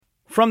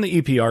From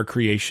the EPR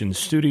Creations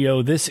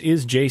studio, this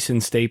is Jason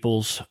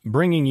Staples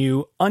bringing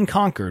you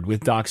Unconquered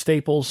with Doc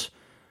Staples.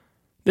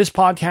 This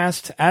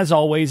podcast, as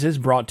always, is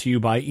brought to you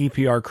by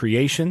EPR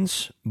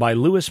Creations, by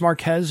Louis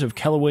Marquez of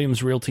Keller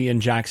Williams Realty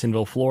in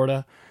Jacksonville,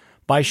 Florida,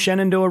 by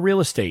Shenandoah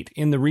Real Estate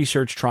in the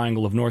Research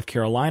Triangle of North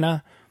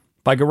Carolina,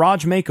 by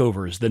Garage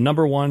Makeovers, the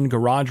 #1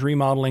 garage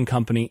remodeling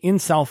company in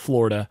South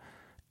Florida,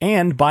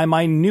 and by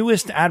my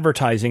newest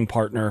advertising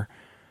partner.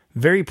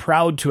 Very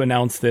proud to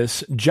announce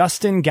this,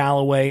 Justin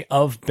Galloway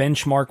of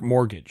Benchmark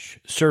Mortgage,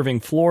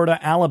 serving Florida,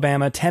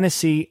 Alabama,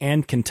 Tennessee,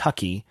 and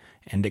Kentucky,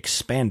 and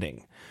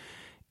expanding.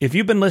 If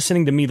you've been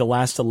listening to me the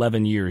last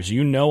 11 years,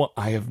 you know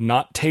I have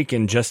not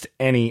taken just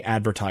any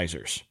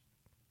advertisers.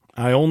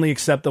 I only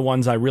accept the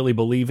ones I really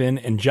believe in,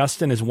 and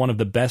Justin is one of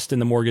the best in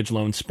the mortgage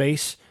loan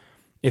space.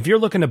 If you're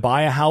looking to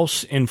buy a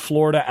house in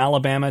Florida,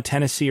 Alabama,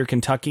 Tennessee, or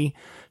Kentucky,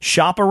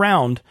 shop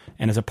around,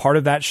 and as a part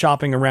of that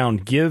shopping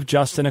around, give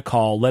Justin a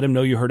call. Let him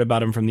know you heard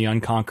about him from the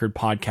Unconquered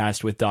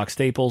podcast with Doc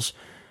Staples.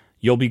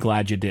 You'll be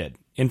glad you did.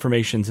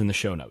 Information's in the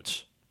show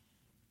notes.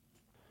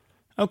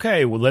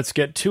 Okay, well, let's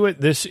get to it.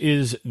 This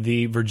is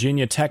the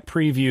Virginia Tech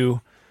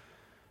preview.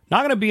 Not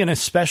going to be an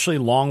especially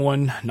long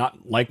one,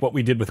 not like what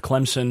we did with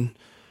Clemson,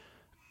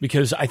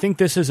 because I think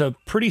this is a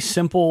pretty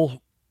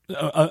simple,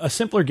 a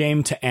simpler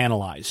game to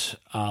analyze.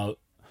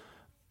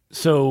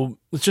 So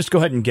let's just go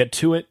ahead and get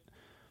to it.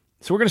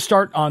 So we're going to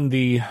start on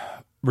the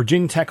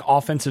Virginia Tech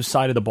offensive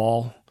side of the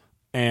ball,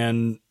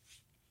 and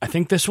I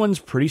think this one's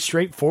pretty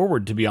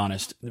straightforward, to be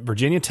honest.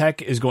 Virginia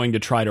Tech is going to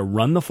try to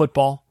run the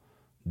football.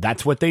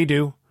 That's what they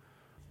do.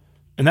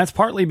 And that's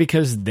partly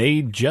because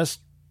they just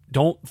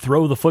don't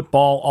throw the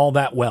football all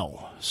that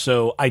well.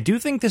 So I do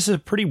think this is a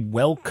pretty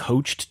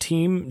well-coached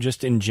team,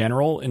 just in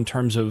general, in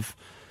terms of,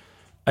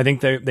 I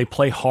think they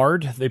play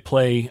hard. They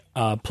play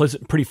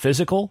pretty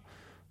physical,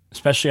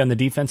 especially on the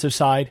defensive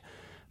side,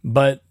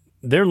 but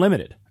they're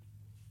limited.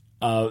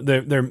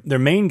 Their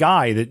main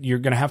guy that you're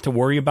going to have to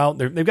worry about,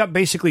 they've got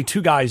basically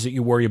two guys that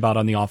you worry about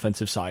on the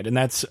offensive side, and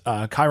that's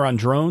Kyron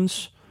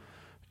Drones.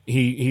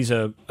 He's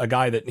a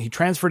guy that he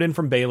transferred in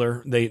from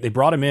Baylor. They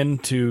brought him in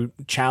to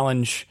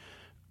challenge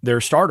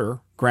their starter,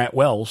 Grant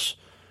Wells,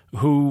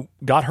 who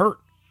got hurt.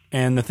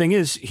 And the thing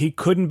is, he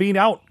couldn't beat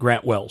out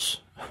Grant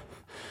Wells.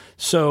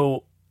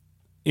 So,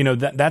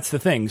 that's the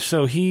thing.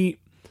 So he's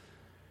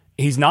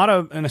not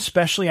an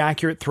especially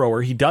accurate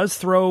thrower. He does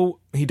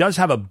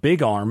have a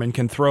big arm and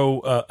can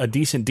throw a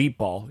decent deep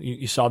ball.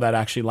 You saw that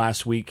actually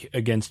last week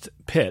against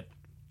Pitt.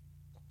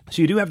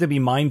 So you do have to be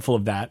mindful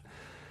of that.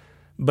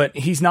 But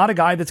he's not a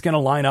guy that's going to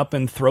line up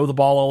and throw the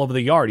ball all over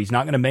the yard. He's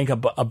not going to make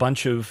a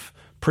bunch of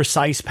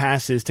precise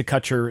passes to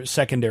cut your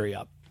secondary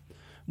up.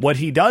 What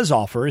he does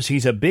offer is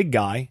he's a big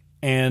guy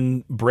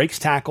and breaks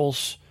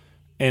tackles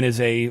and is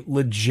a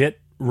legit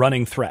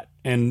running threat.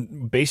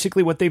 And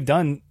basically what they've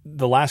done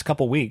the last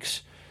couple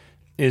weeks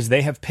is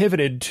they have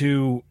pivoted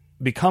to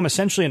become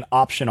essentially an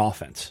option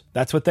offense.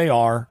 That's what they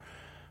are.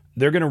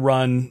 They're going to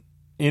run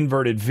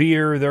inverted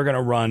veer. They're going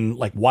to run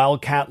like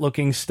wildcat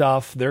looking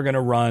stuff. They're going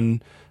to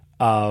run,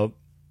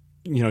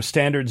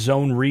 standard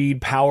zone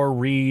read, power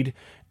read,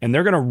 and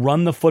they're going to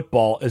run the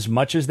football as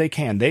much as they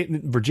can.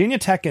 Virginia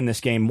Tech in this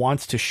game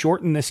wants to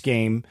shorten this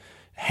game,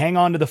 hang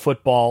on to the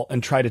football,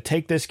 and try to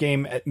take this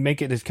game,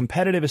 make it as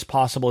competitive as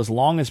possible, as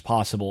long as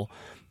possible,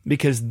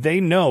 because they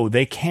know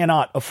they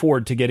cannot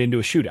afford to get into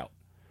a shootout.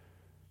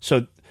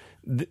 So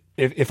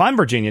if I'm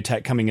Virginia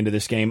Tech coming into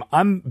this game,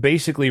 I'm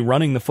basically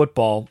running the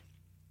football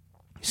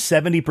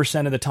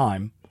 70% of the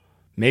time,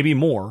 maybe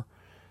more,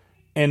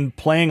 and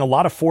playing a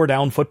lot of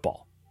 4-down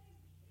football.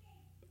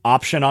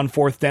 Option on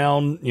 4th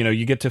down,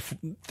 you get to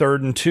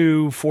 3rd and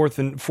 2,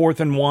 4th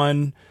and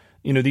 1,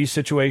 these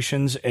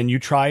situations, and you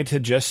try to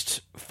just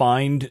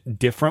find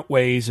different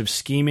ways of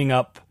scheming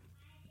up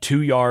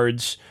 2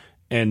 yards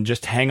and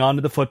just hang on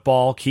to the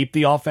football, keep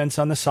the offense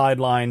on the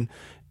sideline,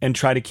 and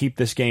try to keep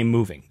this game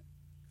moving.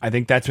 I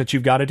think that's what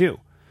you've got to do.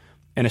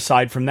 And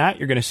aside from that,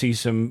 you're going to see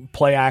some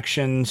play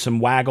action,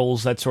 some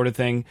waggles, that sort of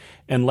thing,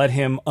 and let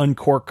him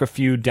uncork a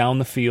few down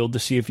the field to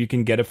see if you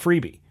can get a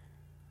freebie.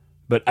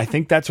 But I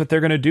think that's what they're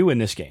going to do in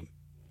this game.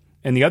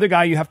 And the other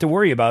guy you have to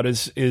worry about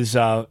is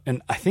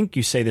and I think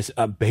you say this,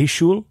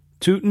 Bhayshul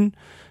Tuten.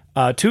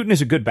 Tuten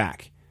is a good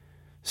back.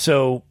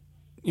 So,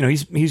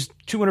 he's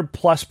 200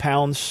 plus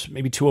pounds,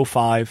 maybe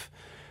 205.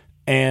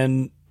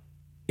 And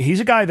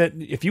he's a guy that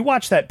if you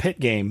watch that Pitt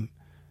game,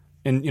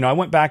 and, I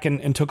went back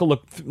and took a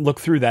look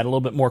through that a little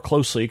bit more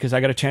closely because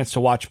I got a chance to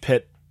watch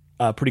Pitt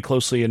pretty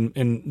closely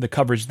in the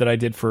coverage that I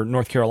did for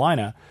North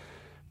Carolina.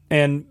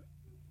 And,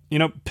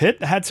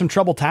 Pitt had some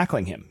trouble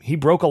tackling him. He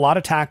broke a lot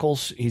of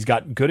tackles. He's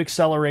got good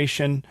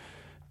acceleration,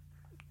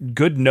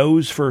 good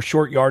nose for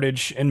short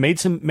yardage, and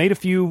made a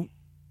few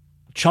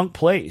chunk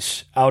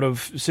plays out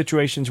of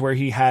situations where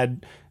he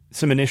had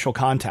some initial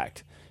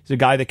contact. He's a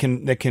guy that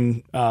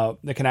can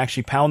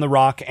actually pound the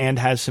rock and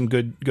has some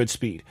good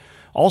speed.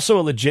 Also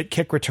a legit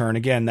kick return.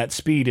 Again, that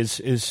speed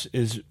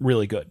is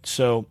really good.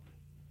 So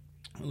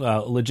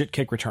legit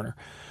kick returner.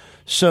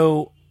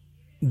 So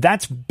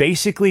that's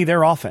basically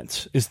their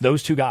offense, is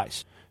those two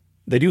guys.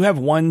 They do have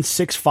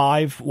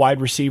 1.65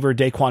 wide receiver,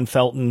 Daquan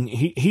Felton.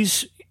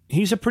 He's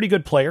a pretty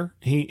good player.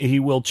 He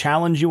will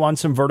challenge you on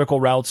some vertical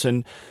routes,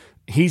 and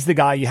he's the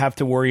guy you have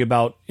to worry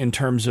about in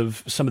terms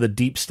of some of the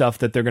deep stuff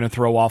that they're going to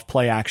throw off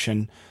play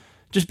action.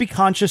 Just be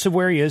conscious of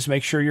where he is.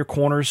 Make sure your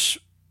corners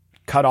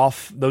cut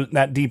off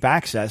that deep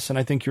access, and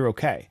I think you're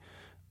okay.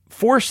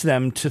 Force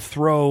them to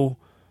throw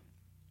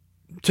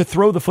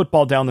the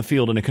football down the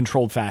field in a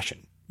controlled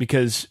fashion,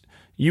 because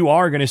you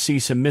are going to see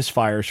some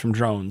misfires from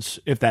drones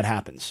if that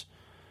happens.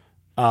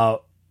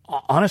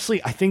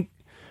 Honestly, I think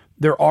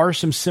there are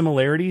some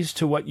similarities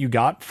to what you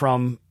got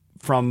from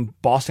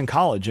Boston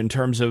College in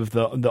terms of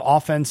the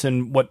offense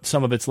and what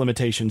some of its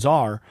limitations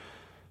are.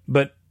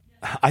 But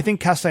I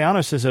think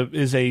Castellanos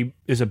is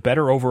a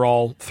better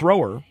overall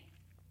thrower,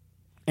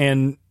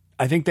 and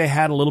I think they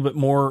had a little bit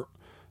more.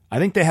 I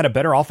think they had a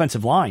better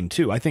offensive line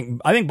too. I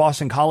think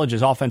Boston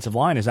College's offensive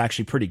line is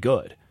actually pretty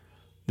good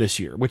this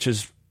year, which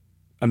is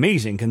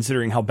amazing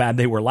considering how bad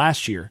they were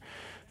last year.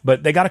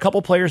 But they got a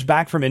couple players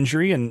back from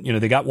injury, and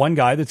they got one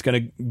guy that's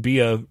going to be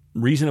a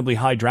reasonably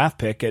high draft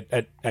pick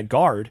at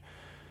guard.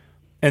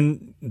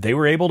 And they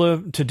were able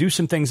to do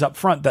some things up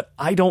front that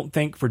I don't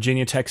think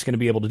Virginia Tech's going to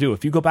be able to do.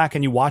 If you go back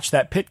and you watch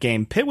that Pitt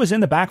game, Pitt was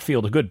in the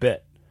backfield a good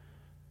bit.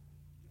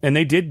 And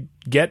they did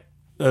get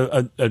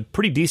a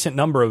pretty decent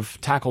number of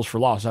tackles for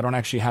loss. I don't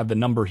actually have the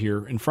number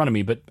here in front of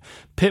me, but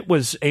Pitt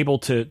was able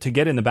to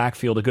get in the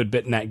backfield a good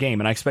bit in that game.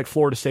 And I expect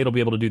Florida State will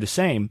be able to do the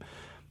same.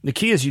 The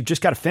key is you've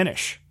just got to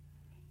finish.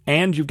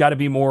 And you've got to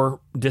be more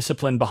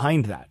disciplined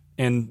behind that.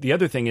 And the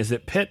other thing is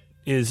that Pitt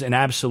is an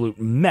absolute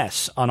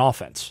mess on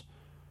offense.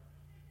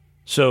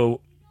 So,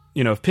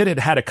 if Pitt had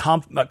had a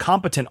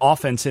competent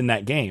offense in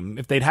that game,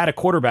 if they'd had a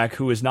quarterback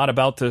who is not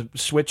about to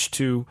switch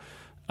to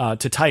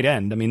tight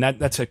end, I mean,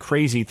 that's a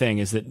crazy thing,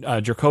 is that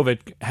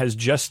Jurkovec has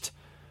just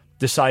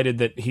decided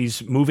that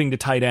he's moving to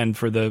tight end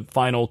for the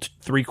final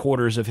 3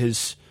 quarters of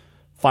his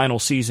final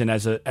season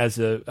as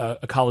a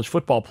college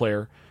football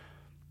player.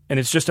 And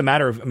it's just a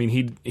matter of,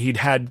 he'd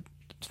had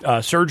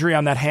surgery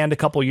on that hand a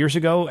couple years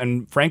ago,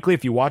 and frankly,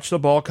 if you watch the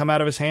ball come out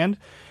of his hand,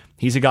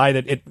 he's a guy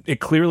that it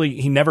clearly,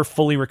 he never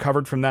fully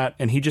recovered from that,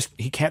 and he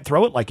can't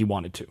throw it like he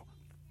wanted to.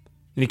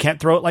 And he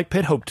can't throw it like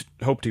Pitt hoped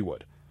he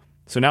would.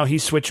 So now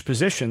he's switched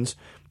positions,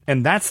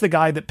 and that's the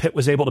guy that Pitt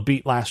was able to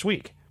beat last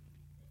week.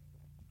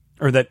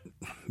 Or that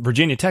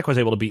Virginia Tech was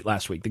able to beat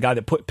last week, the guy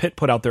that Pitt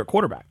put out there at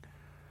quarterback.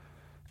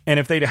 And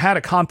if they'd had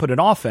a competent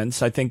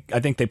offense, I think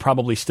they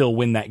probably still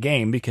win that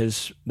game,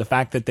 because the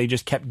fact that they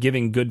just kept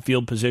giving good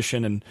field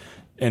position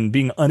and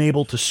being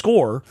unable to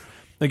score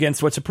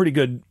against what's a pretty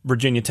good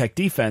Virginia Tech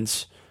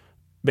defense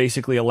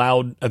basically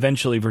allowed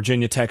eventually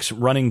Virginia Tech's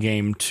running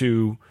game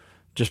to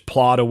just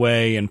plod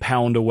away and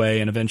pound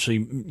away and eventually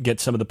get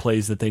some of the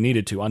plays that they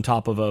needed to, on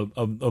top of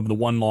the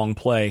one long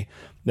play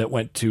that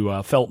went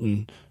to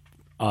Felton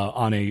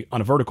on a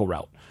vertical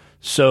route.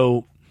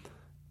 So,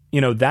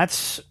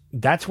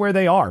 that's where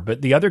they are.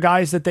 But the other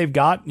guys that they've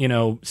got,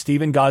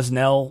 Stephen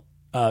Gosnell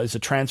is a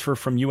transfer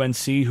from UNC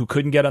who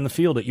couldn't get on the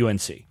field at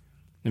UNC.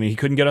 He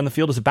couldn't get on the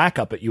field as a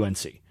backup at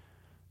UNC.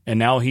 And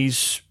now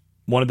he's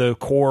one of the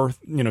core,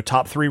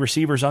 top 3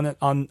 receivers on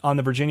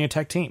the Virginia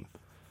Tech team.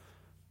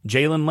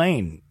 Jalen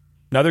Lane,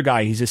 another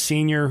guy, he's a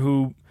senior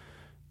who,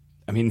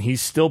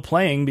 he's still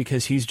playing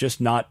because he's just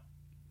not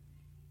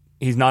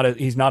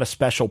a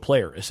special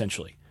player,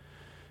 essentially.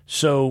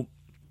 So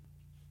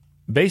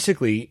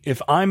basically,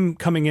 if I'm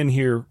coming in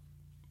here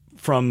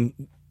from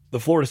the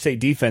Florida State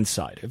defense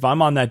side, if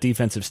I'm on that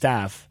defensive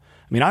staff,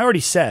 I already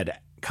said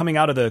coming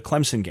out of the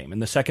Clemson game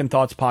and the Second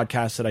Thoughts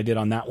podcast that I did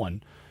on that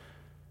one,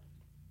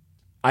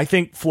 I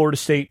think Florida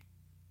State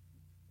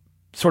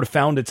sort of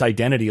found its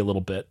identity a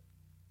little bit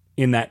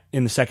in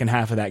the second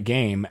half of that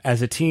game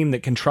as a team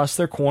that can trust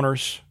their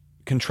corners,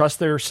 can trust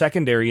their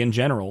secondary in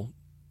general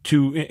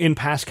in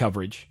pass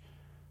coverage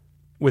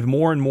with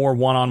more and more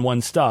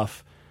one-on-one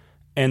stuff.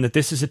 And that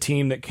this is a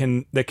team that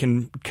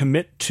can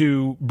commit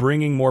to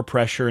bringing more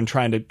pressure and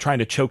trying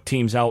to choke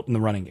teams out in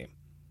the running game.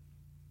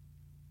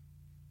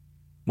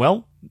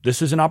 Well,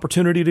 this is an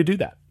opportunity to do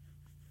that.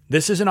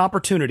 This is an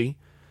opportunity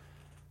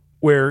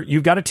where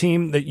you've got a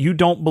team that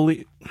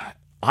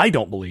I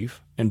don't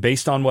believe, and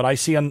based on what I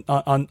see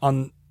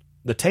on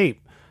the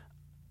tape,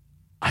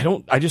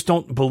 I just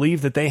don't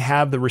believe that they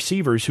have the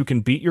receivers who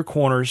can beat your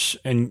corners,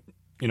 and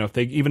if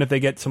they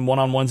get some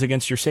one-on-ones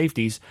against your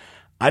safeties,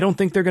 I don't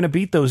think they're going to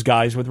beat those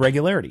guys with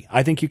regularity.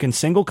 I think you can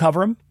single cover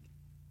them,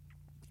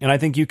 and I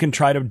think you can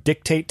try to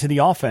dictate to the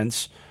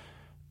offense,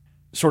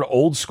 sort of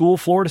old school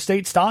Florida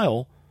State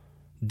style,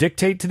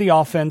 dictate to the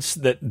offense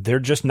that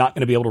they're just not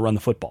going to be able to run the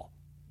football.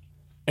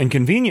 And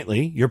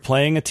conveniently, you're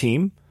playing a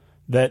team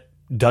that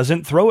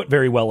doesn't throw it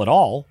very well at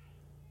all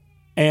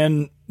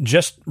and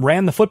just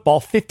ran the football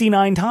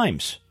 59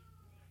 times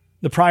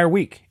the prior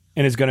week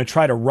and is going to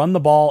try to run the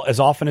ball as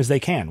often as they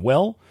can.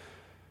 Well,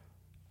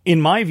 in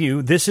my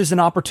view, this is an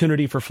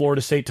opportunity for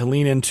Florida State to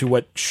lean into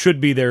what should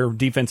be their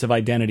defensive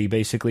identity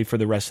basically for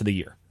the rest of the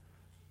year.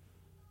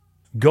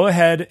 Go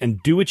ahead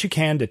and do what you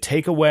can to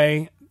take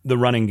away the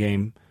running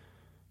game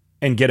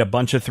and get a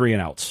bunch of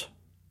 3-and-outs.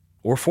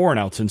 or 4 and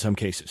outs in some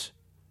cases.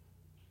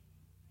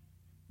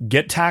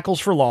 Get tackles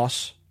for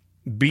loss,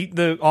 beat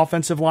the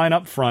offensive line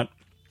up front,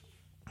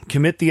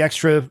 commit the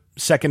extra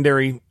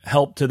secondary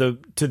help to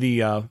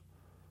the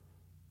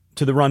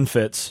run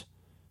fits,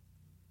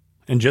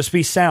 and just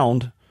be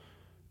sound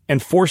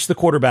and force the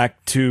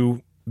quarterback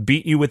to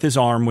beat you with his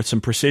arm with some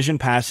precision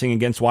passing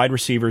against wide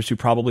receivers who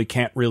probably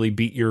can't really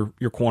beat your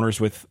corners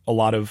with a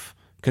lot of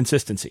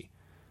consistency.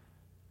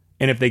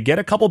 And if they get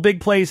a couple big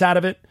plays out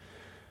of it,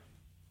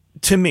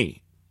 to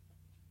me,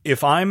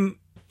 if I'm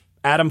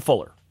Adam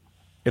Fuller,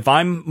 if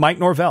I'm Mike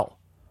Norvell,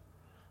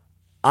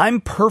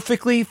 I'm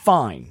perfectly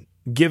fine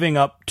giving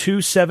up 2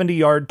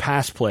 70-yard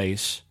pass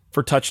plays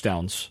for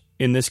touchdowns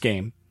in this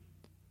game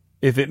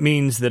if it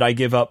means that I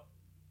give up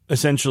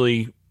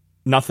essentially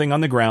nothing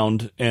on the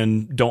ground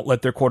and don't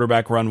let their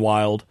quarterback run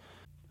wild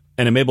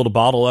and am able to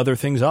bottle other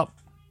things up.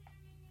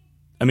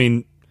 I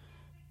mean,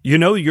 you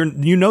know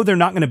they're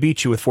not going to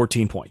beat you with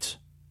 14 points.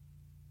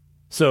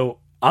 So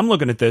I'm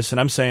looking at this and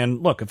I'm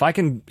saying, look, if I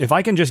can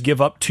just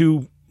give up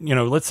 2,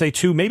 let's say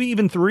 2, maybe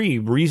even 3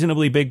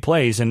 reasonably big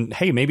plays, and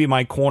hey, maybe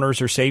my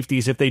corners or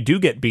safeties, if they do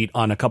get beat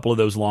on a couple of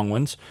those long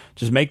ones,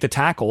 just make the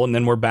tackle and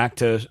then we're back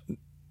to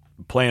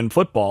playing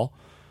football.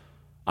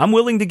 I'm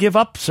willing to give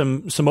up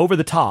some over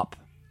the top,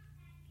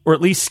 or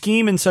at least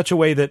scheme in such a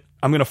way that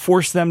I'm going to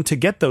force them to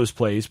get those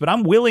plays, but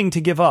I'm willing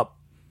to give up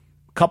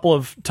a couple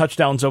of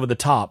touchdowns over the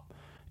top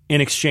in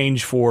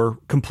exchange for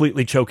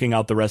completely choking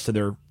out the rest of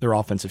their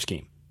offensive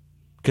scheme.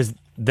 Because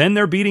then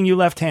they're beating you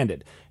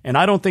left-handed. And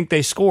I don't think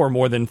they score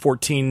more than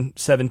 14,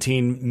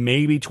 17,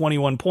 maybe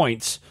 21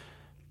 points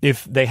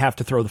if they have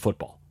to throw the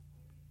football.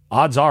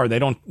 Odds are they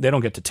don't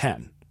get to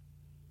 10.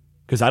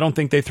 Because I don't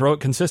think they throw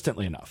it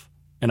consistently enough.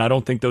 And I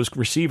don't think those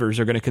receivers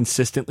are going to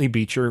consistently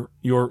beat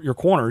your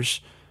corners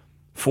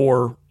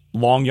for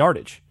long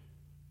yardage.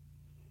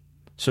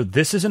 So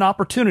this is an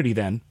opportunity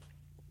then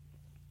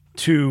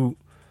to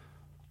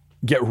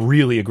get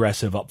really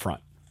aggressive up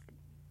front.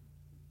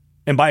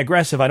 And by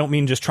aggressive, I don't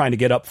mean just trying to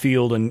get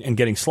upfield and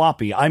getting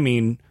sloppy. I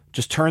mean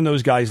just turn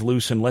those guys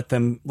loose and let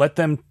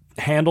them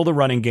handle the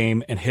running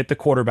game and hit the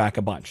quarterback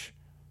a bunch.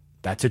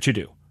 That's what you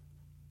do.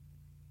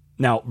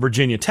 Now,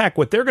 Virginia Tech,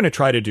 what they're going to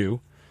try to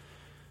do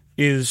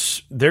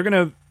is they're going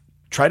to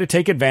try to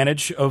take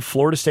advantage of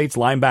Florida State's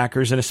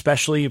linebackers and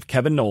especially of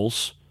Kevin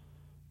Knowles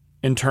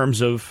in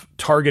terms of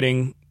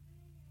targeting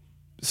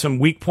some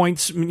weak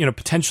points,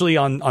 potentially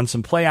on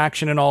some play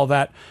action and all of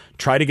that.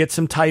 Try to get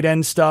some tight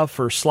end stuff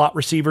or slot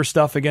receiver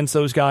stuff against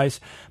those guys,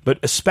 but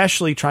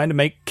especially trying to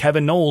make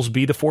Kevin Knowles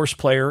be the force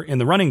player in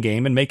the running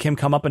game and make him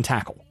come up and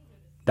tackle.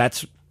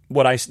 That's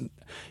what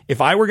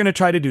if I were going to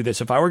try to do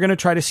this, if I were going to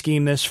try to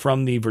scheme this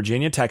from the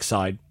Virginia Tech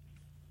side,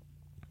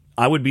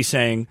 I would be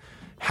saying,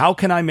 how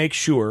can I make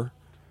sure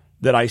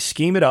that I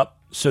scheme it up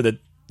so that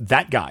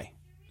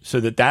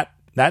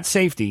that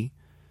safety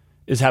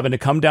is having to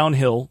come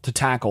downhill to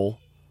tackle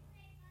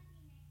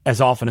as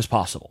often as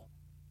possible.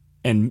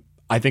 And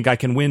I think I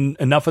can win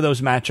enough of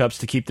those matchups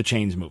to keep the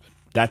chains moving.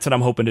 That's what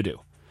I'm hoping to do.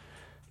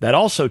 That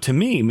also, to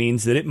me,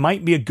 means that it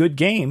might be a good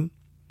game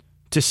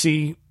to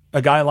see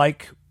a guy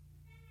like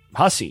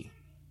Hussey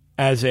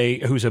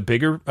who's a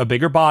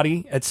bigger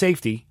body at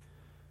safety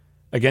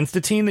against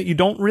a team that you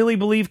don't really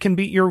believe can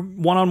beat your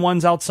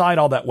one-on-ones outside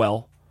all that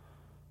well.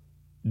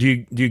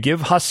 Do you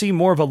give Hussey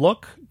more of a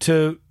look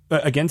to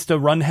against a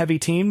run-heavy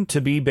team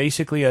to be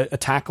basically a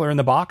tackler in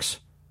the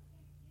box?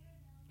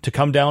 To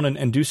come down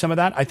and do some of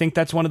that? I think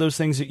that's one of those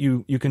things that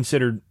you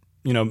considered,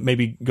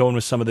 maybe going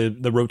with some of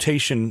the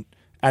rotation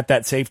at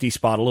that safety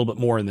spot a little bit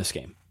more in this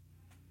game.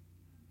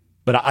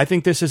 But I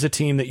think this is a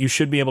team that you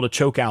should be able to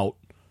choke out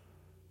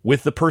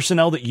with the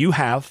personnel that you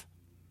have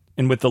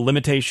and with the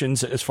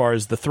limitations as far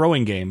as the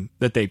throwing game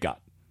that they've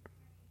got.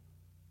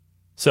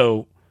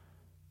 So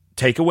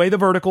take away the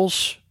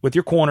verticals with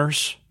your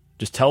corners.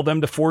 Just tell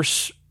them to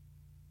force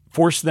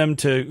them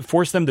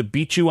to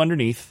beat you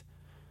underneath,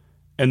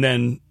 and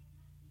then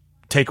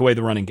take away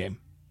the running game.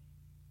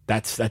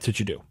 That's what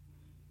you do.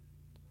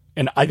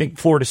 And I think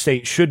Florida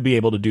State should be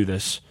able to do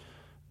this.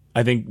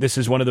 I think this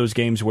is one of those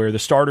games where the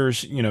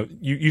starters,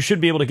 you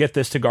should be able to get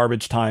this to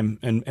garbage time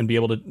and be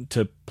able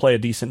to play a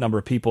decent number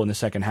of people in the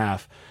second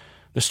half.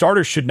 The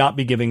starters should not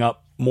be giving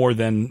up more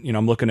than,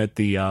 I'm looking at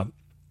the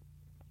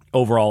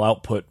overall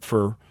output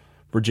for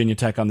Virginia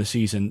Tech on the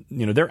season.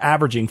 They're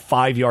averaging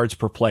 5 yards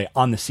per play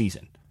on the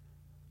season.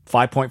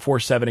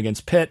 5.47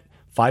 against Pitt,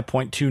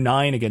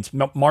 5.29 against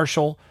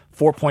Marshall,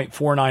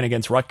 4.49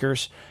 against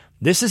Rutgers.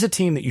 This is a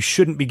team that you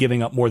shouldn't be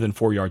giving up more than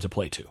 4 yards a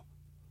play to.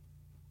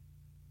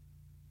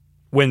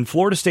 When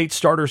Florida State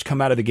starters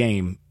come out of the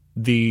game,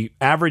 the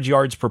average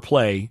yards per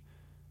play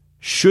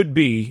should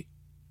be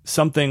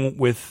something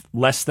with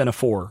less than a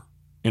 4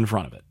 in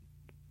front of it.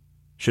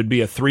 Should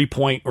be a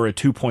 3-point or a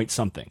 2-point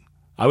something.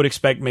 I would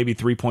expect maybe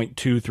 3.2,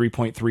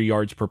 3.3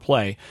 yards per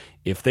play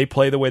if they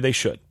play the way they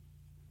should.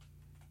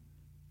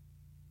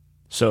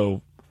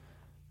 So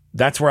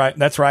that's where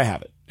I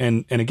have it.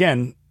 And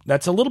again,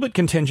 that's a little bit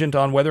contingent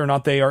on whether or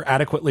not they are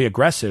adequately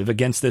aggressive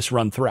against this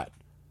run threat.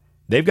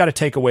 they've got to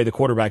take away the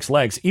quarterback's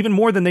legs even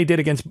more than they did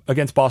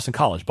against Boston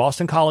College.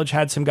 Boston College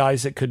had some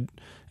guys that could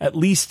at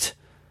least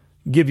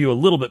give you a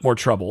little bit more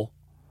trouble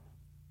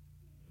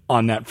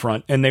on that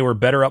front, and they were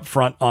better up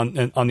front on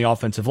the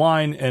offensive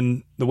line,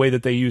 and the way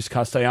that they used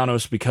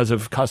Castellanos because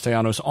of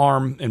Castellanos'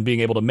 arm and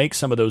being able to make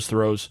some of those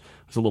throws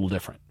was a little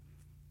different.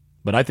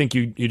 But I think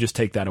you just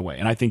take that away,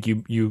 and I think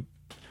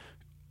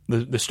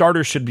the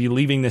starters should be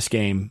leaving this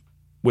game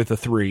with a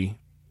 3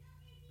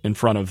 in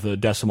front of the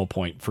decimal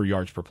point for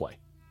yards per play.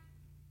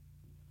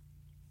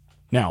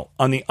 Now,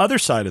 on the other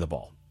side of the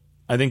ball,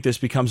 I think this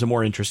becomes a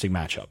more interesting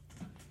matchup.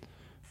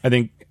 I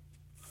think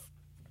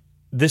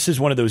this is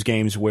one of those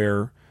games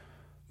where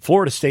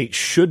Florida State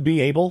should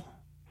be able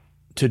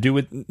to do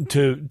it,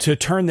 to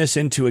turn this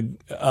into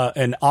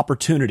an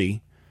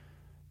opportunity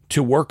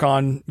to work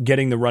on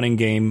getting the running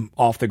game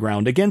off the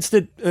ground against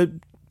a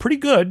pretty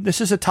good. This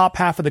is a top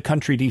half of the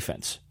country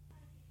defense.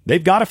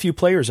 They've got a few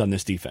players on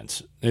this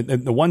defense.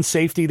 The one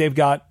safety they've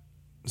got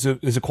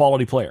is a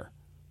quality player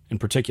in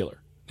particular.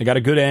 They got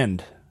a good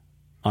end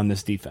on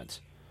this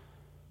defense.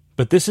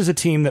 But this is a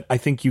team that I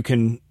think you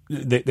can.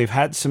 They've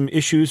had some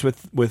issues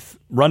with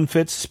run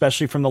fits,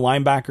 especially from the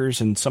linebackers,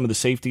 and some of the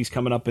safeties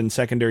coming up in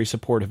secondary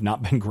support have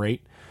not been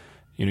great.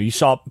 You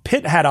saw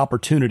Pitt had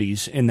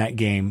opportunities in that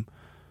game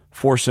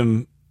for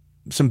some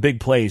big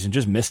plays and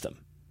just missed them.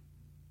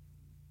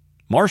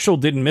 Marshall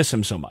didn't miss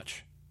him so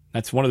much.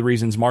 That's one of the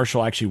reasons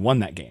Marshall actually won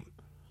that game.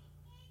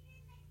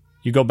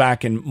 You go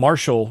back and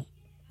Marshall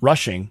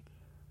rushing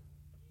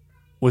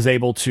was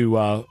able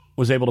to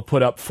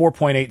put up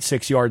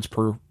 4.86 yards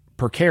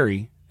per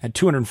carry, had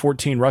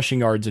 214 rushing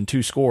yards and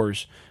 2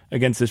 scores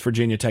against this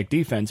Virginia Tech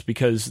defense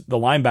because the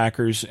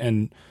linebackers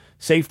and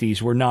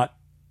safeties were not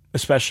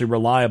especially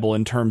reliable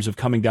in terms of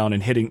coming down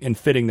and hitting and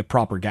fitting the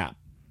proper gap.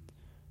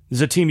 This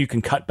is a team you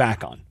can cut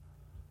back on.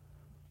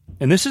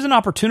 And this is an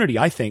opportunity,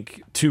 I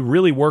think, to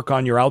really work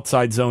on your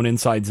outside zone,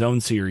 inside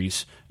zone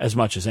series as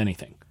much as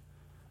anything.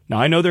 Now,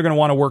 I know they're going to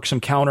want to work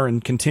some counter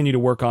and continue to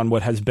work on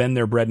what has been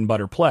their bread and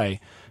butter play,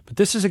 but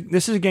this is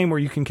a game where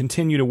you can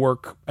continue to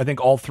work, I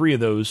think, all 3 of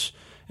those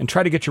and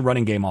try to get your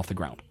running game off the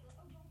ground.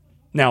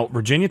 Now,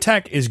 Virginia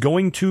Tech is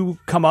going to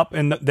come up,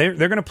 and they're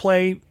going to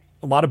play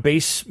a lot of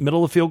base,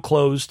 middle of the field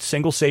closed,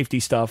 single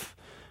safety stuff,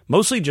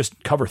 mostly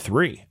just cover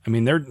 3. I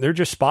mean, they're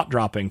just spot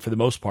dropping for the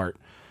most part.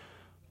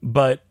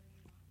 But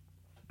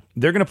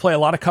they're going to play a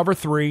lot of cover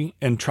 3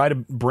 and try to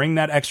bring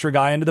that extra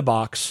guy into the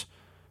box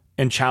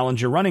and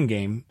challenge your running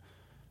game.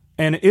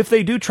 And if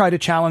they do try to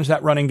challenge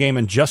that running game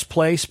and just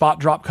play spot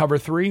drop cover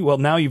 3, well,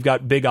 now you've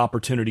got big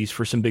opportunities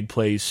for some big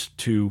plays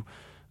to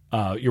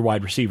your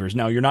wide receivers.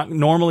 Now, you're not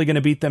normally going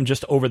to beat them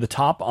just over the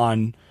top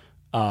on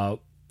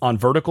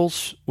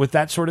verticals with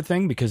that sort of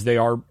thing because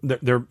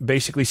they're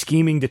basically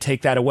scheming to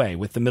take that away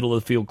with the middle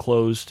of the field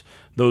closed.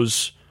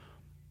 Those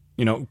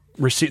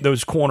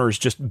those corners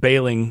just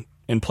bailing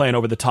and playing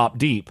over the top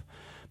deep.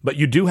 But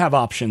you do have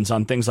options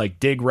on things like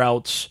dig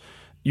routes.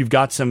 You've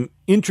got some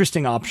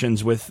interesting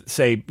options with,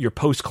 say, your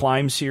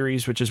post-climb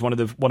series, which is one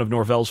of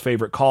Norvell's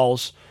favorite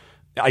calls.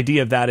 The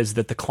idea of that is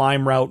that the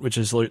climb route, which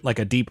is like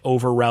a deep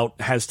over route,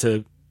 has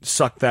to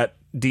suck that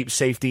deep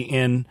safety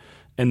in,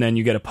 and then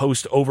you get a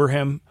post over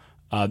him.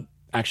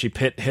 Actually,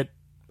 Pitt hit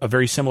a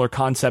very similar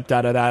concept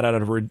out of that, out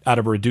of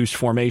a reduced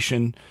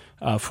formation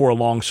for a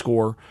long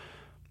score.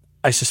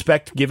 I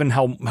suspect, given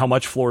how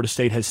much Florida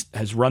State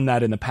has run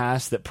that in the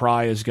past, that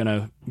Pry is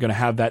gonna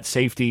have that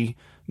safety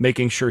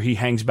making sure he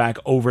hangs back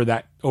over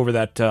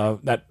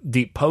that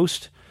deep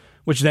post,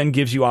 which then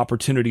gives you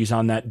opportunities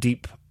on that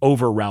deep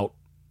over route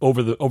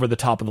over the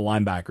top of the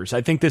linebackers.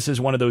 I think this is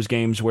one of those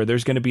games where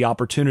there's going to be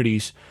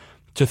opportunities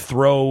to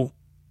throw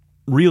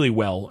really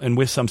well and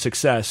with some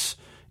success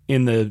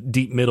in the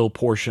deep middle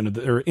portion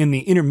or in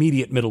the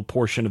intermediate middle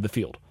portion of the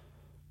field.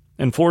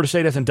 And Florida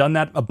State hasn't done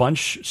that a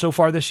bunch so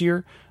far this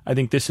year. I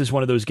think this is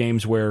one of those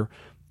games where,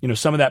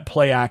 some of that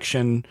play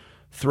action,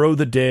 throw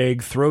the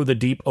dig, throw the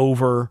deep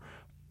over,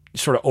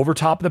 sort of over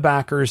top of the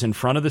backers in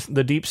front of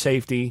the deep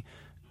safety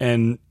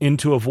and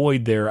into a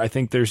void there. I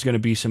think there's going to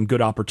be some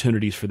good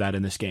opportunities for that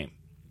in this game.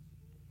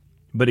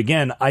 But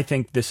again, I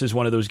think this is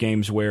one of those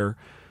games where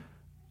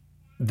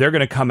they're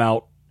going to come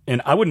out,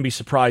 and I wouldn't be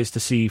surprised to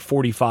see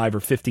 45 or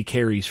 50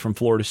 carries from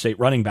Florida State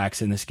running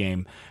backs in this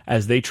game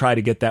as they try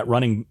to get that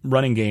running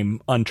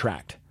game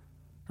untracked,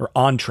 or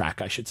on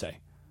track, I should say.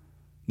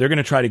 They're going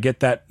to try to get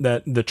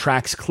the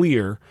tracks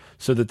clear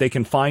so that they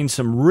can find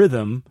some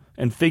rhythm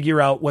and figure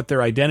out what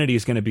their identity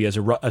is going to be as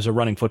a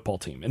running football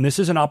team. And this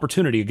is an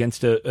opportunity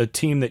against a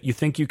team that you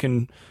think you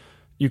can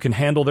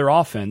handle their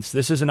offense.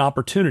 This is an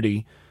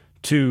opportunity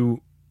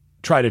to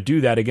try to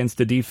do that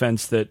against a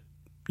defense that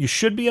you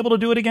should be able to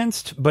do it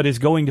against, but is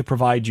going to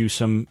provide you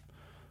some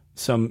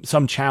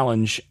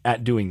challenge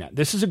at doing that.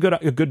 This is a good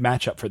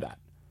matchup for that.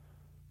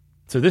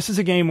 So this is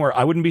a game where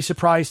I wouldn't be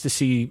surprised to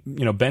see,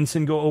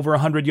 Benson go over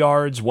 100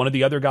 yards, one of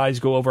the other guys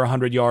go over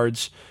 100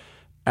 yards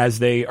as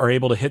they are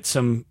able to hit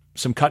some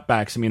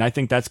cutbacks. I mean, I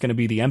think that's going to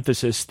be the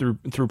emphasis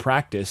through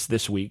practice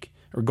this week,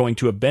 or going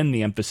to have been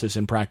the emphasis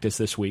in practice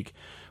this week,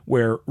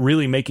 where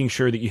really making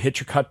sure that you hit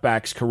your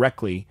cutbacks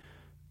correctly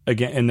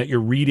again, and that you're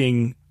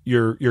reading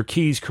your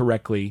keys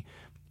correctly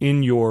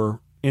in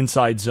your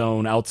inside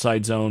zone,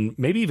 outside zone,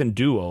 maybe even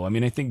duo. I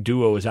mean, I think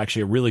duo is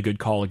actually a really good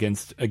call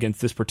against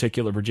this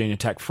particular Virginia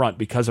Tech front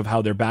because of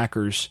how their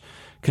backers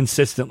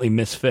consistently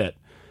misfit.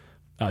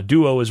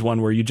 Duo is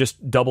one where you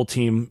just double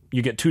team,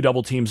 you get 2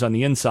 double teams on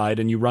the inside,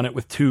 and you run it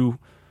with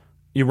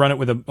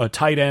a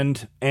tight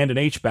end and an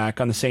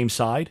H-back on the same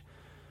side.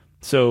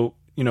 So,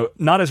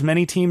 not as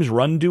many teams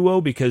run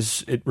duo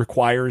because it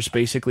requires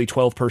basically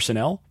 12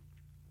 personnel,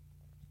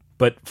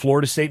 but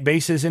Florida State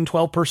bases in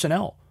 12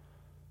 personnel.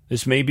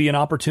 This may be an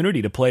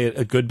opportunity to play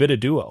a good bit of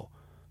duo,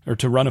 or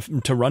to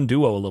run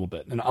duo a little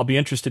bit, and I'll be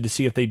interested to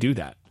see if they do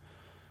that.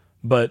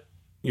 But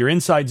your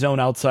inside zone,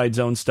 outside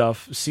zone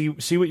stuff, see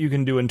what you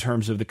can do in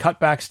terms of the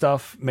cutback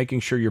stuff,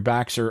 making sure your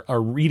backs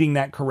are reading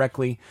that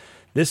correctly.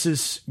 This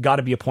has got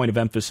to be a point of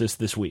emphasis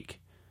this week.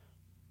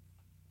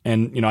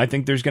 And, I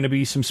think there's going to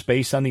be some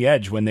space on the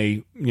edge when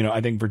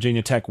I think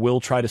Virginia Tech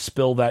will try to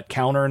spill that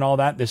counter and all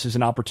that. This is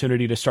an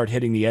opportunity to start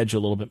hitting the edge a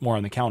little bit more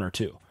on the counter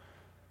too.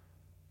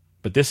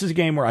 But this is a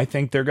game where I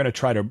think they're going to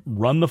try to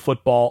run the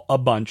football a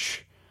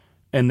bunch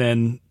and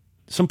then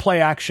some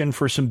play action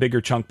for some bigger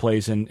chunk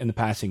plays in the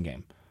passing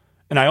game.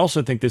 And I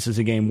also think this is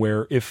a game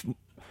where if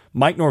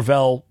Mike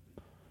Norvell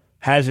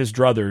has his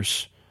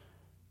druthers,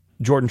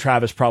 Jordan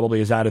Travis probably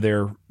is out of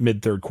there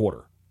mid-third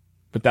quarter.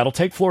 But that'll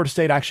take Florida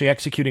State actually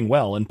executing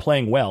well and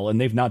playing well, and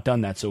they've not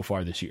done that so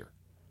far this year.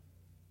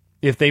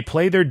 If they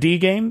play their D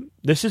game,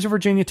 this is a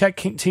Virginia Tech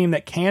team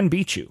that can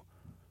beat you.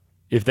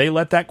 If they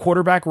let that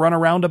quarterback run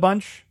around a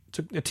bunch, it's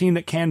a team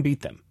that can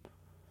beat them.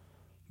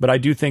 But I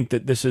do think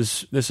that this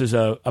is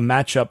a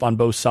matchup on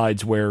both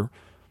sides where,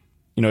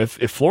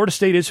 if Florida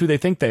State is who they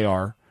think they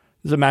are,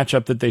 this is a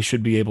matchup that they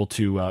should be able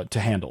to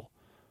handle.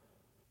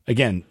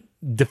 Again,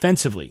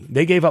 defensively,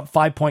 they gave up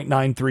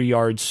 5.93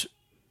 yards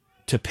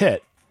to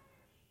Pitt,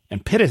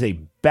 and Pitt is a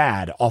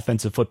bad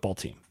offensive football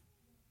team.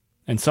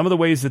 And some of the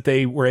ways that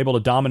they were able to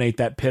dominate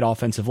that Pitt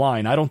offensive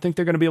line, I don't think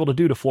they're going to be able to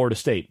do to Florida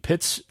State.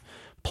 Pitt's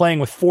playing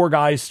with 4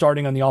 guys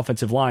starting on the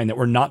offensive line that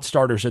were not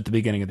starters at the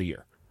beginning of the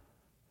year.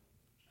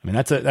 I mean,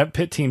 that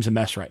Pitt team's a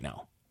mess right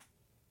now,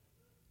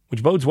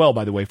 which bodes well,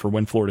 by the way, for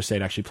when Florida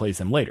State actually plays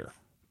them later.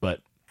 But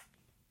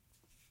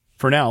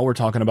for now, we're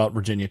talking about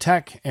Virginia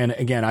Tech. And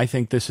again, I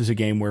think this is a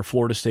game where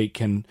Florida State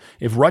can,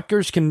 if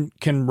Rutgers can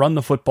run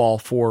the football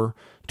for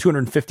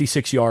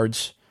 256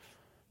 yards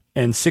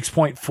and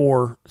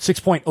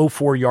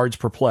 6.04 yards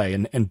per play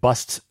and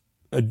busts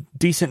a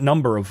decent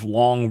number of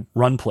long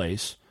run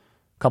plays,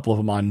 a couple of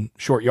them on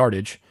short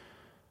yardage,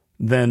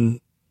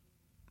 then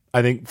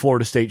I think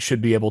Florida State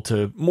should be able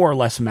to more or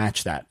less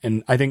match that.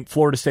 And I think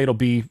Florida State will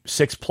be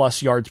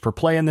 6+ yards per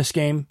play in this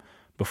game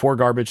before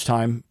garbage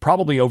time,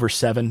 probably over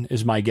 7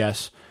 is my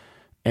guess.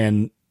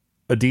 And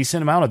a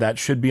decent amount of that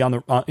should be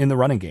in the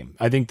running game.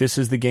 I think this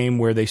is the game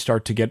where they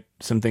start to get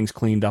some things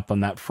cleaned up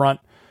on that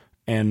front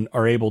and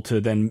are able to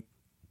then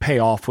pay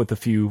off with a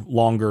few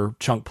longer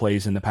chunk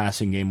plays in the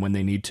passing game when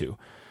they need to.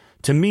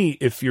 To me,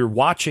 if you're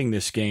watching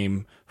this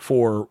game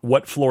for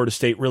what Florida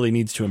State really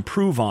needs to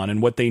improve on and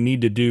what they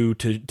need to do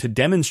to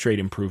demonstrate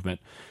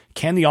improvement,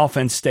 can the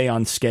offense stay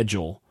on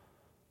schedule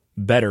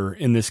better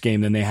in this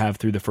game than they have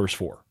through the first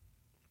 4?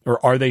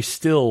 Or are they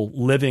still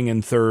living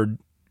in third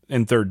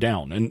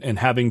down and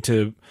having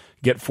to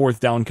get 4th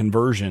down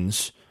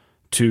conversions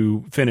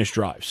to finish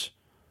drives?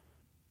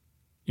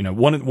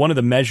 One of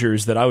the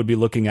measures that I would be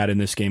looking at in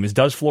this game is,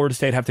 does Florida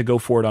State have to go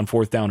for it on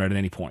 4th down at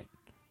any point?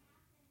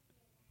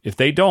 If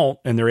they don't,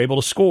 and they're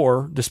able to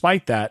score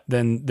despite that,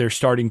 then they're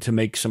starting to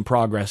make some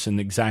progress in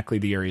exactly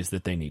the areas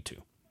that they need to.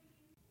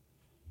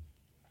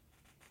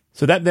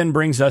 So that then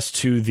brings us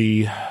to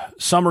the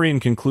summary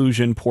and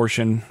conclusion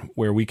portion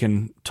where we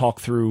can talk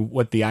through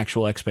what the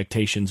actual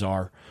expectations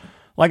are.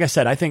 Like I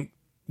said, I think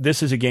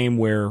this is a game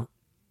where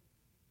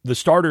the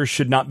starters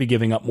should not be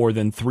giving up more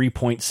than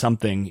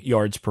 3-point-something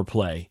yards per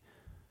play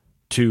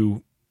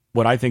to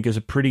what I think is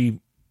a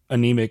pretty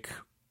anemic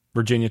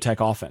Virginia Tech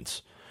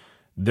offense.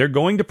 They're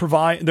going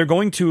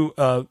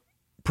to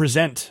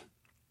present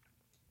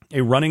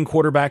a running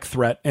quarterback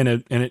threat and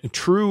a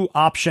true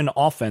option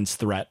offense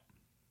threat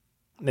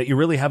that you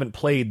really haven't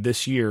played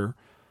this year,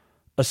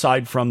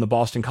 aside from the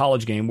Boston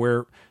College game,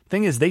 where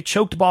thing is they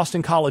choked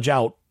Boston College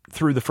out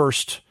through the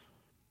first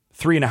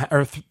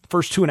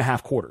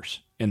 2.5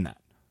 quarters in that.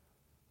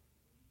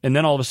 And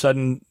then all of a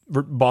sudden,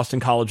 Boston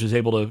College is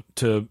able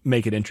to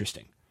make it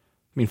interesting.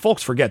 I mean,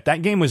 folks forget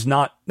that game was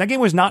not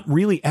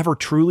really ever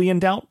truly in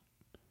doubt.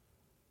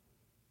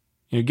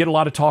 You get a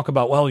lot of talk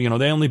about, they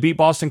only beat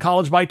Boston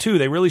College by 2.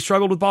 They really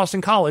struggled with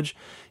Boston College.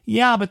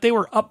 Yeah, but they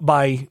were up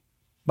by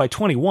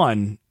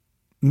 21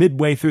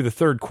 midway through the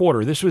third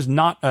quarter. This was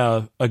not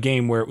a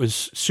game where it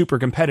was super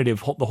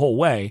competitive the whole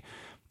way.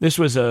 This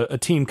was a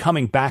team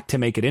coming back to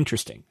make it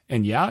interesting.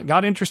 And yeah, it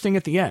got interesting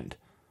at the end.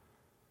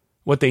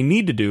 What they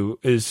need to do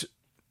is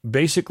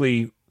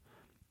basically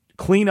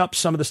clean up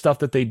some of the stuff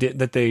that they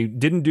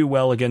didn't do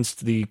well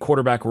against the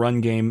quarterback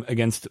run game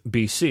against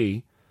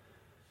BC,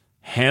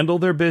 handle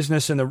their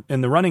business in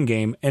the running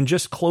game, and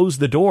just close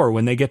the door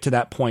when they get to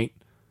that point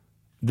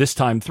this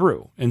time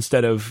through,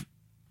 instead of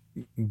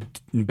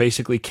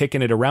basically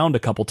kicking it around a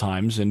couple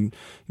times and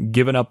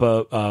giving up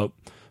a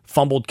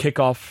fumbled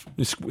kickoff,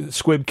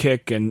 squib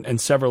kick, and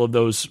several of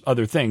those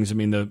other things. I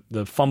mean,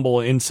 the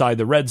fumble inside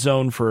the red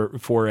zone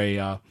for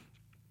a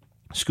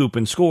scoop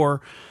and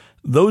score.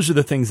 Those are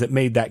the things that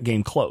made that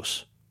game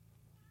close.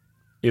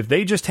 If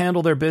they just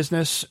handle their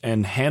business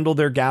and handle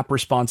their gap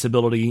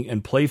responsibility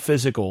and play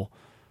physical,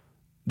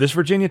 this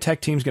Virginia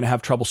Tech team is going to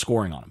have trouble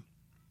scoring on them.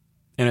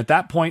 And at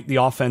that point, the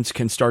offense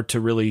can start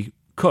to really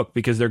cook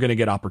because they're going to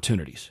get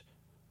opportunities.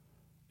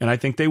 And I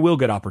think they will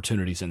get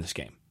opportunities in this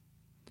game.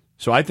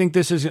 So I think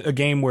this is a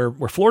game where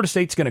Florida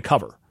State's going to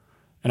cover.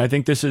 And I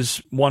think this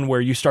is one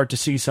where you start to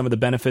see some of the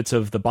benefits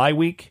of the bye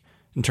week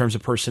in terms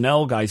of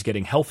personnel, guys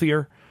getting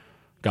healthier,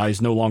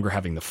 guys no longer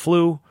having the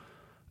flu,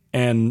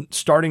 and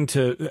starting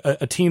to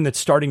a team that's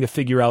starting to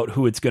figure out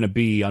who it's going to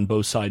be on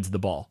both sides of the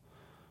ball.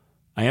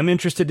 I am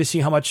interested to see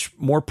how much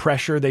more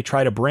pressure they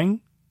try to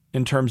bring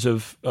in terms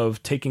of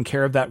taking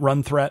care of that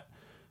run threat,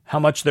 how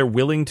much they're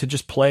willing to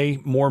just play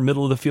more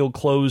middle of the field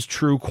closed,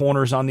 true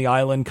corners on the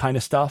island kind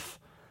of stuff.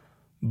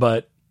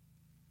 But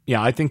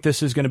yeah, I think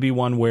this is going to be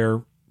one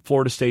where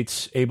Florida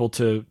State's able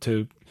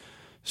to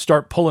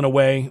start pulling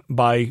away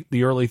by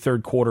the early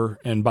third quarter,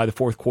 and by the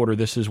fourth quarter,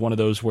 this is one of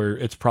those where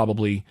it's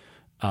probably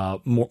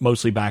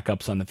mostly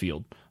backups on the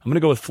field. I'm going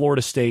to go with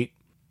Florida State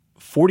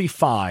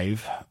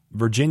 45,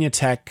 Virginia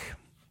Tech.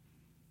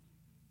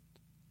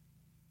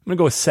 I'm going to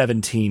go with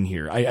 17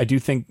 here. I do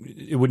think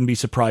it wouldn't be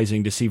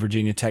surprising to see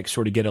Virginia Tech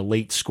sort of get a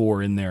late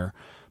score in there.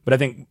 But I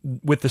think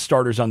with the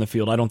starters on the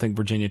field, I don't think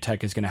Virginia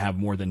Tech is going to have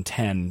more than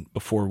 10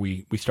 before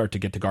we start to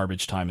get to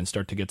garbage time and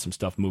start to get some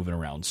stuff moving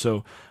around. So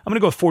I'm going to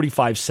go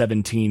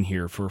 45-17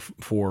 here for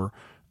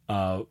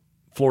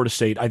Florida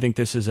State. I think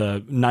this is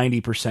a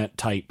 90%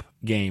 type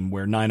game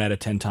where 9 out of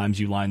 10 times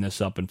you line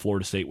this up and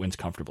Florida State wins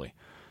comfortably.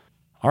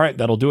 All right,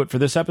 that'll do it for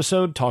this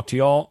episode. Talk to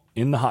y'all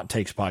in the Hot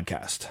Takes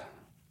podcast.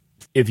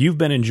 If you've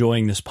been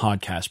enjoying this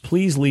podcast,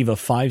 please leave a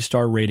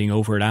 5-star rating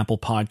over at Apple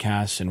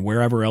Podcasts and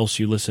wherever else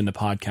you listen to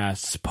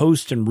podcasts.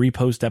 Post and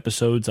repost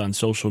episodes on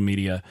social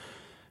media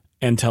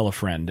and tell a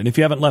friend. And if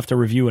you haven't left a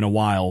review in a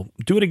while,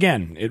 do it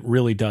again. It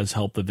really does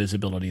help the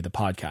visibility of the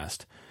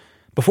podcast.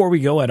 Before we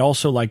go, I'd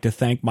also like to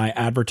thank my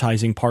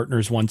advertising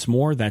partners once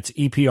more. That's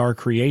EPR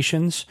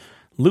Creations,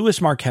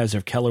 Louis Marquez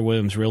of Keller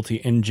Williams Realty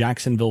in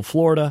Jacksonville,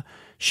 Florida,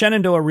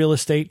 Shenandoah Real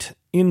Estate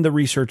in the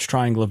Research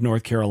Triangle of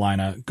North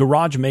Carolina,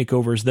 Garage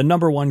Makeovers, the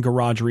 #1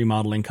 garage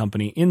remodeling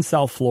company in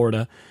South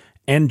Florida,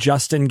 and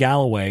Justin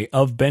Galloway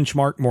of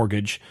Benchmark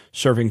Mortgage,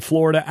 serving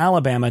Florida,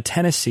 Alabama,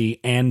 Tennessee,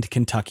 and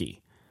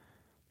Kentucky.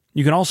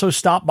 You can also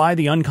stop by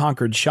the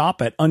Unconquered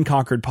shop at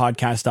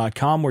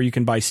unconqueredpodcast.com, where you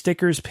can buy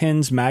stickers,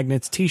 pins,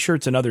 magnets,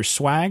 t-shirts, and other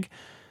swag.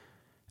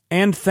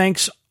 And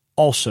thanks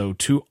also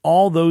to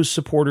all those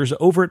supporters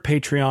over at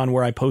Patreon,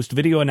 where I post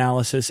video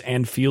analysis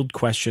and field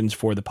questions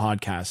for the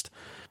podcast.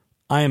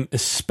 I am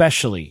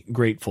especially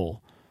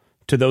grateful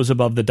to those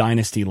above the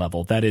dynasty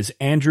level. That is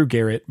Andrew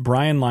Garrett,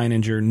 Brian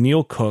Leininger,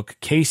 Neil Cook,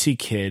 Casey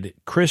Kidd,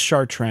 Chris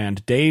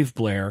Chartrand, Dave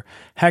Blair,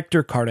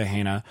 Hector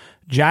Cartagena,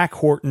 Jack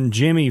Horton,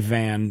 Jimmy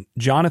Van,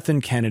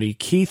 Jonathan Kennedy,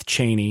 Keith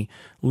Cheney,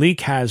 Lee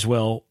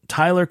Caswell,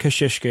 Tyler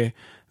Kashishke,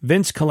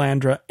 Vince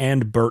Calandra,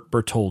 and Bert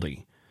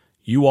Bertoldi.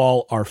 You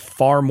all are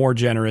far more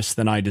generous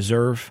than I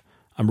deserve.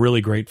 I'm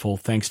really grateful.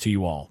 Thanks to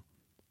you all.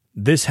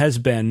 This has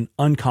been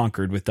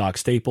Unconquered with Doc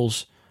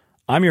Staples.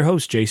 I'm your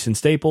host, Jason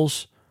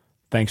Staples.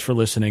 Thanks for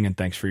listening, and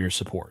thanks for your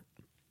support.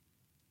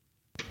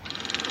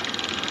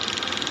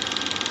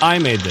 I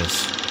made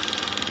this.